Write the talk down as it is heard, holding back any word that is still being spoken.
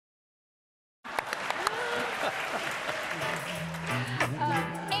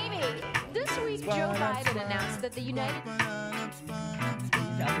announced that the United...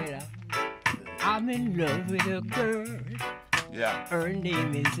 Isabella, I'm in love with a girl. Yeah. Her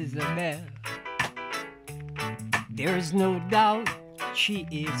name is Isabel. There's no doubt she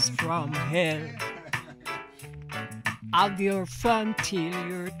is from hell. Have your fun till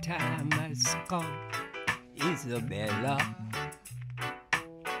your time has come, Isabella.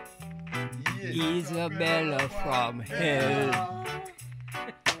 Isabella from hell.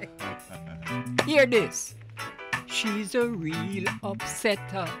 Hear this. She's a real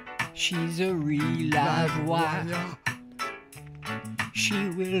upsetter. She's a real live wire. She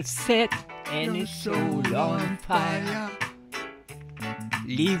will set any soul on fire.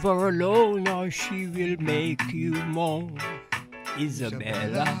 Leave her alone or she will make you moan,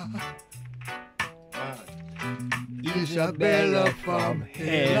 Isabella. Isabella from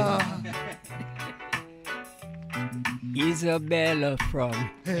hell. Isabella from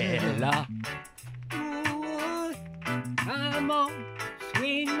hell. Ooh, come on,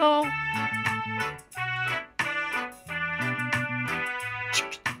 swing on.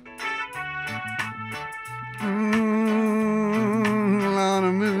 Lord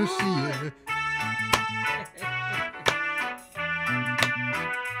of mercy.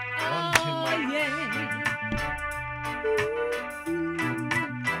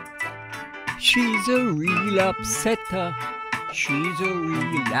 She's a real upsetter. She's a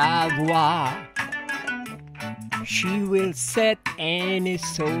real avoir. She will set any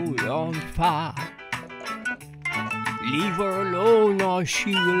soul on fire. Leave her alone or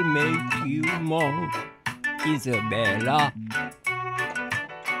she will make you moan, Isabella.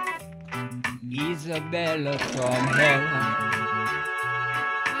 Isabella from hell.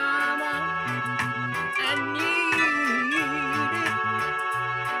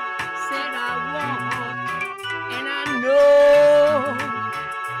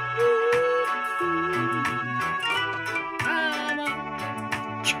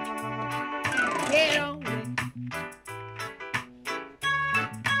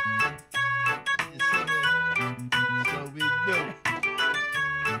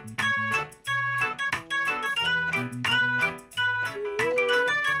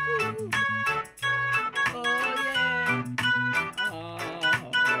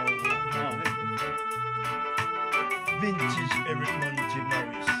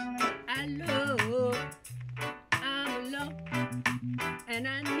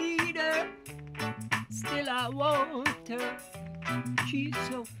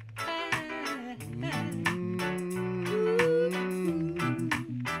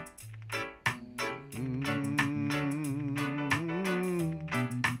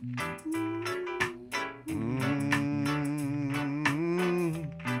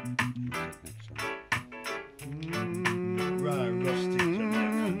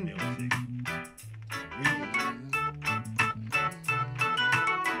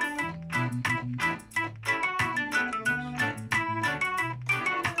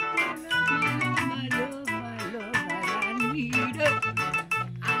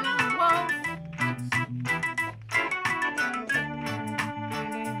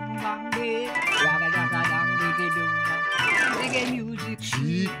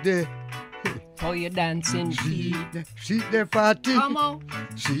 For your dancing feet. She there, Fatty. Come on.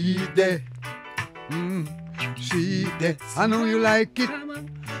 She there. She there. I know you like it. Come on.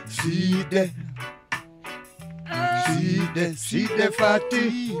 She there. She there. She there,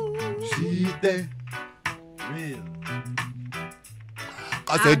 Fatty. She there. Real.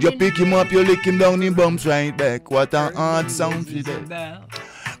 I said you pick him up, you lick him down, he bumps right back. What a hard sound for that.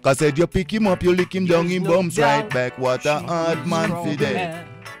 I said you pick him up, you lick him down, he bumps right back. What a hard man for that.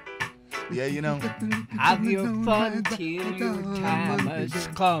 Yeah, you know. Have your fun till your time has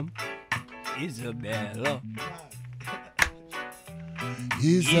come, Isabella.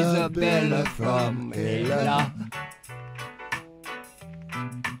 Isabella from Ella.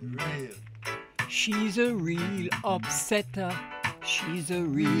 She's a real upsetter. She's a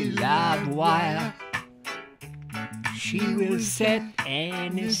real live wire. She will set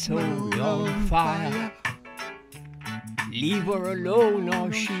any soul on fire. Leave her alone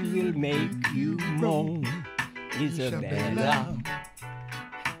or she will make you moan, Isabella.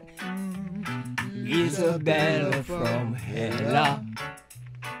 Isabella from Ella.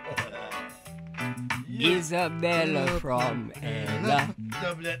 Isabella from Ella.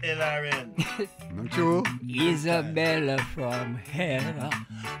 WLRN. Not you? Isabella from hell.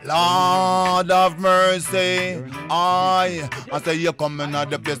 Lord of mercy, I say you coming at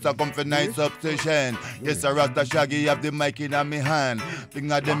the place to come for night substation. Yes, I Rasta Shaggy have the mic in my hand.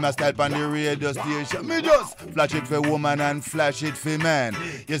 Think of them a style on the radio station. Me just flash it for woman and flash it for man.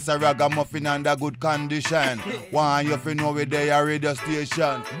 Yes, I ragamuffin under good condition. Why you fi know where they are radio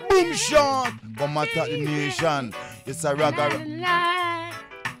station? Boom shot, come attack the nation. Yes, I ragamuffin.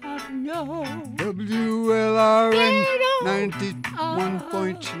 WLRN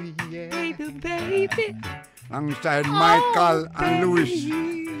 91.3, yeah. Baby. Alongside Michael and Louis.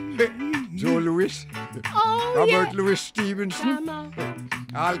 Joe Louis. Robert Louis Stevenson.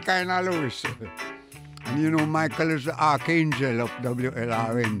 All kind of Louis. And you know Michael is the archangel of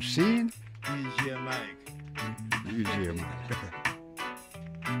WLRN scene. DJ Mike. DJ Mike.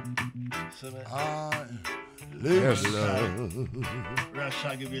 Yes, love.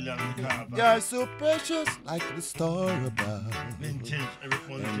 Shaggy Williams Carver. You're so precious, like the star above. Vintage,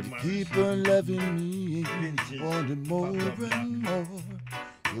 everyone And to you keep on loving me, wanting more and more.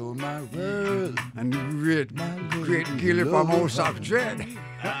 You're my world. And the great, My great lady Gilly from House of love. Dread.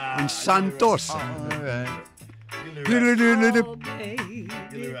 And Santos. All right. Gilly, Gilly, Oh, baby.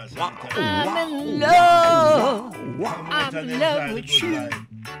 Gilly Ras. I'm in love. wow. I'm in love with you.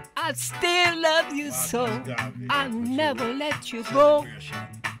 I still love you so. I'll never let you go.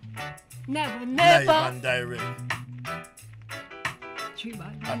 Never, Live never. and direct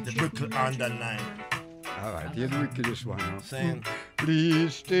at the Brooklyn Underline. All right, here's the wickedest one. Huh? Saying,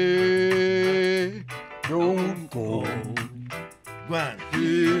 Please stay, don't go. go on.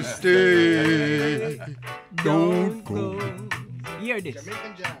 Please stay, don't go. Hear this.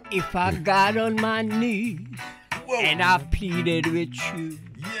 If I got on my knees and I pleaded with you,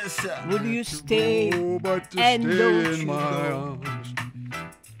 Yes, sir. would you stay? Oh, but to And stay don't in you my go. arms.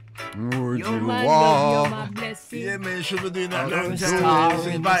 Would You're you my love, you're my walk blessing. Yeah, man, you should be doing that You're long a time. star It's a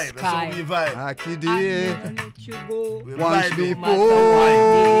in the vibe. That's sky. how we vibe. like you I'll did never let you go. We once vibe.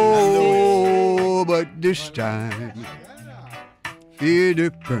 before, but this time, it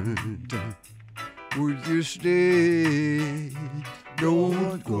depends. Would you stay?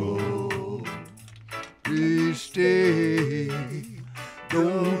 Don't go. Please stay.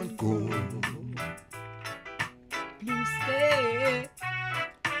 Don't go. Please stay.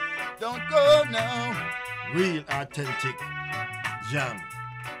 Don't go now. Real authentic jam.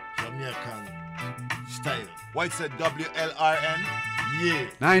 Jamaican style. What's a WLRN? Yeah.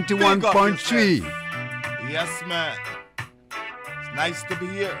 91.3. Yes, man. It's nice to be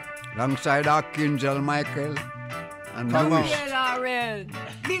here. Alongside Archangel Michael and Come on. Louis. LRN.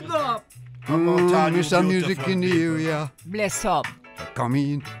 Big up. Come on, Todd, you Mr. Music beautiful in the people. area. Bless up. Come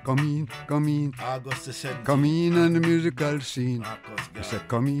in, come in, come in. August the 7th. Come in on the musical scene. Marcus I Garvey. said,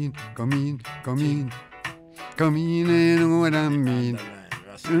 come in, come in, come in. Come in, you know what I mean.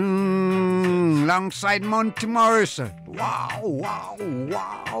 Alongside Monty Morrison. Wow, wow,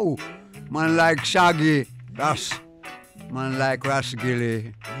 wow. Man like Shaggie. That's man like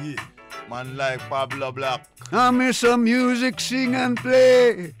Gilly. Yeah. Man like Pablove. I miss some music, sing and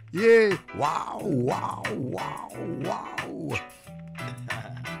play. Yeah. Wow, wow, wow, wow.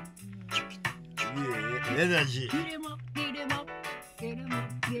 Yeah. Energy. Get him up, get him up, get him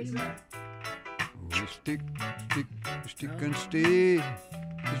up, get him up. We stick, stick and stay.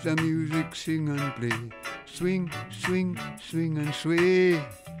 It's the music, sing and play. Swing, swing, swing and sway.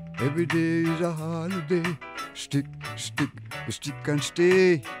 Every day is a holiday. Stick, stick and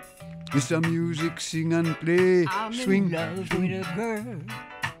stay. It's the music, sing and play. I'm Swing. in love with a girl.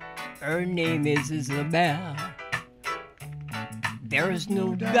 Her name is Isabel. There's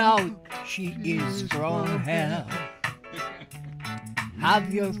no doubt she is from hell.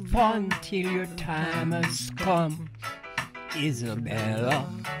 Have your fun till your time has come, Isabella.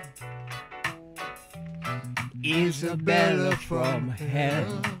 Isabella from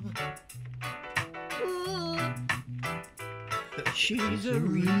hell. She's a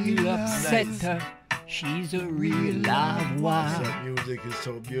real upsetter. She's a real live wire. That music is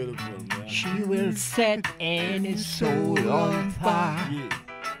so beautiful, man. She will set any soul on fire. Yeah.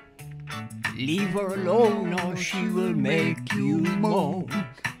 Leave her alone or she will make you moan.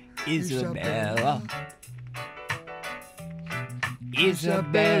 Isabella.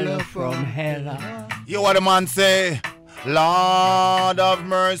 Isabella from hell. You what the man say? Lord of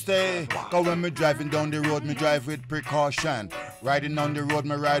mercy. Cause when me driving down the road, me drive with precaution. Riding down the road,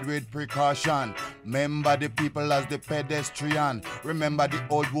 me ride with precaution. Remember the people as the pedestrian. Remember the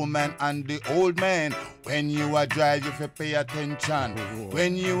old woman and the old man. When you a drive, you fi pay attention.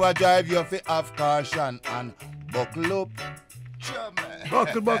 When you a drive, you fi have caution. And buckle up Sure, man.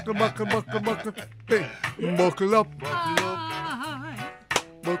 Buckle, buckle, buckle, buckle, buckle. Hey, buckle up. Buckle up.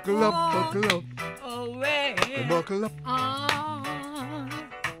 Buckle up, buckle up. Away. Buckle up.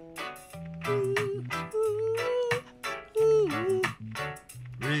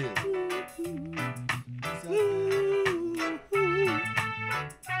 Real.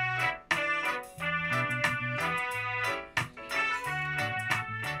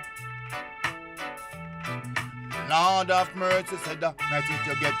 Lord of mercy, said that niceness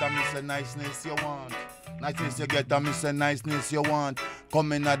you get, and me say niceness you want. Niceness you get, and me say niceness you want.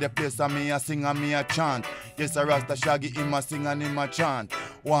 Come in at the place, and me a sing and me a chant. Yes, a Rasta Shaggy, him a sing and him a chant.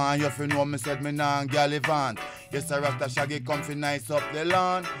 One you fi know me said me nah gallivant. Yes, a Rasta Shaggy come fi nice up the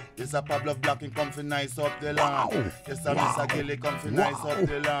land. Yes, a Pablove Black him come fi nice up the land. Yes, a Mr. Gilly come fi nice up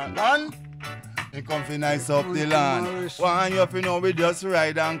the land. And he come fi nice up the land. One you fi know we just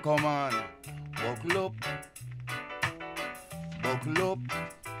ride and come on. Buckle up. Buckle up,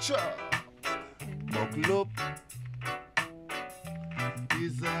 cha. Buckle up.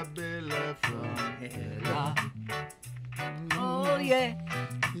 Isabella from Ella. Oh yeah,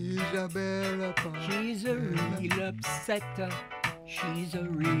 Isabella. she's a real upsetter. She's a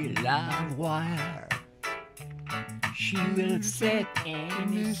real live wire. She will set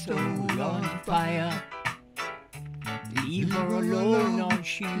any soul on fire. Leave her alone or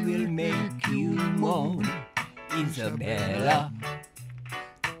she will make you moan. Isabella.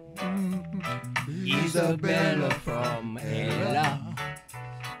 Isabella from Ella.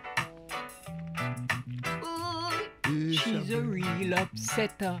 Ooh, she's a real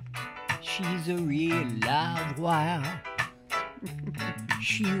upsetter. She's a real live wire.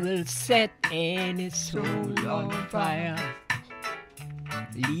 She will set any soul on fire.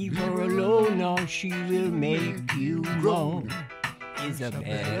 Leave her alone or she will make you moan.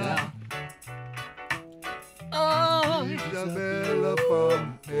 Isabella. Oh, Isabella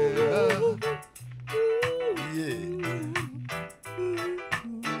from Ella. Yeah.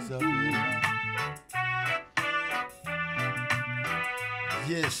 Isabella.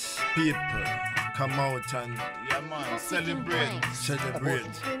 Yes, people, come out and Yeah, man, celebrate.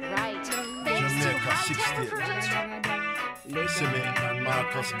 celebrate Right. Thanks to Jamaica High 60th. Temperature. Cement and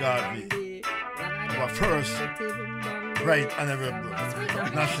Marcus Garvey, our first right honorable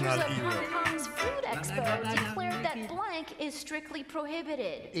national hero. Freedom.com's food expert declared that blank is strictly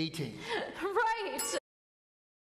prohibited. 18. Right.